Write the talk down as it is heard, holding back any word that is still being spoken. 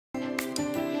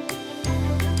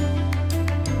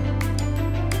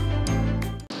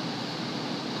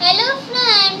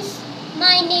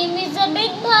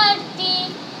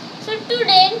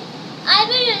Today I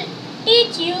will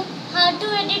teach you how to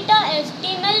edit a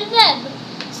HTML web.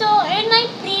 So in my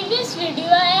previous video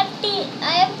I have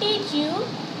teach you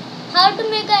how to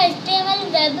make a HTML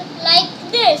web like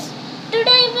this.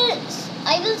 Today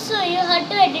I will show you how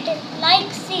to edit it.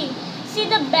 Like see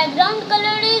the background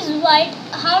color is white.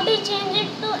 How to change it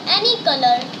to any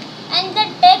color, and the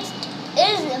text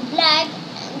is black,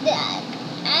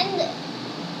 and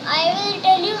I will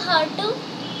tell you how to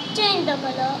change the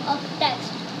color of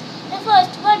text. The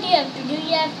first, what you have to do,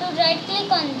 you have to right click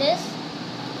on this,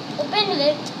 open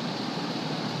with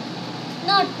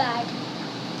notepad.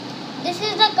 This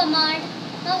is the command.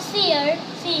 Now see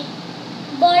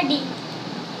body,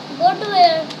 go to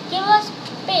here, give a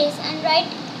space and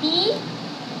write BGCOLOR.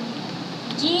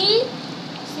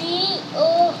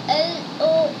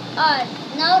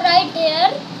 now write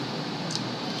here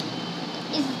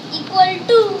is equal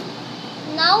to.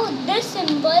 Now this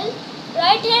symbol,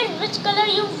 write here which color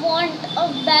you want of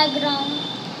background.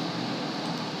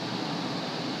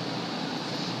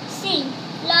 See,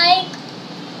 like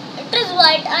it is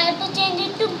white, I have to change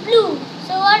it to blue.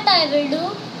 So what I will do,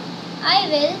 I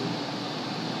will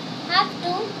have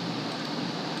to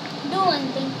do one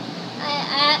thing.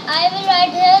 I will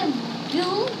write here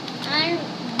blue and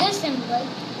this symbol.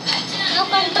 Now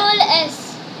Control S.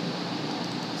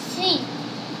 See,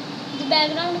 the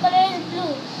background color is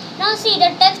blue. Now see,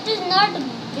 the text is not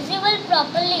visible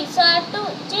properly, so I have to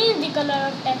change the color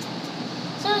of text.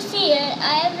 So see here,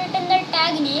 I have written the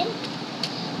tag name.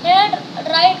 Here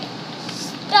write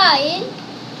style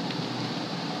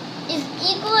is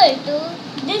equal to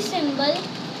this symbol,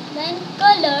 then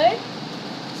color,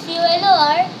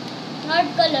 COLOR, not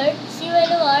colored,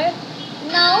 COLOR.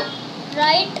 Now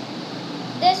write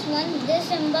this one, this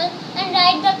symbol, and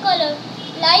write the color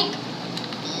like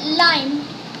lime,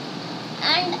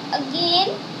 and again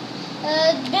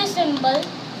this symbol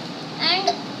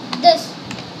and this.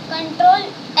 Control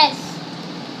S.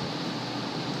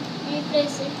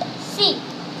 Replace it. See.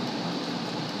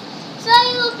 So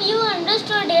I hope you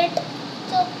understood it.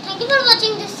 So thank you for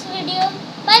watching this video.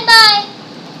 Bye bye.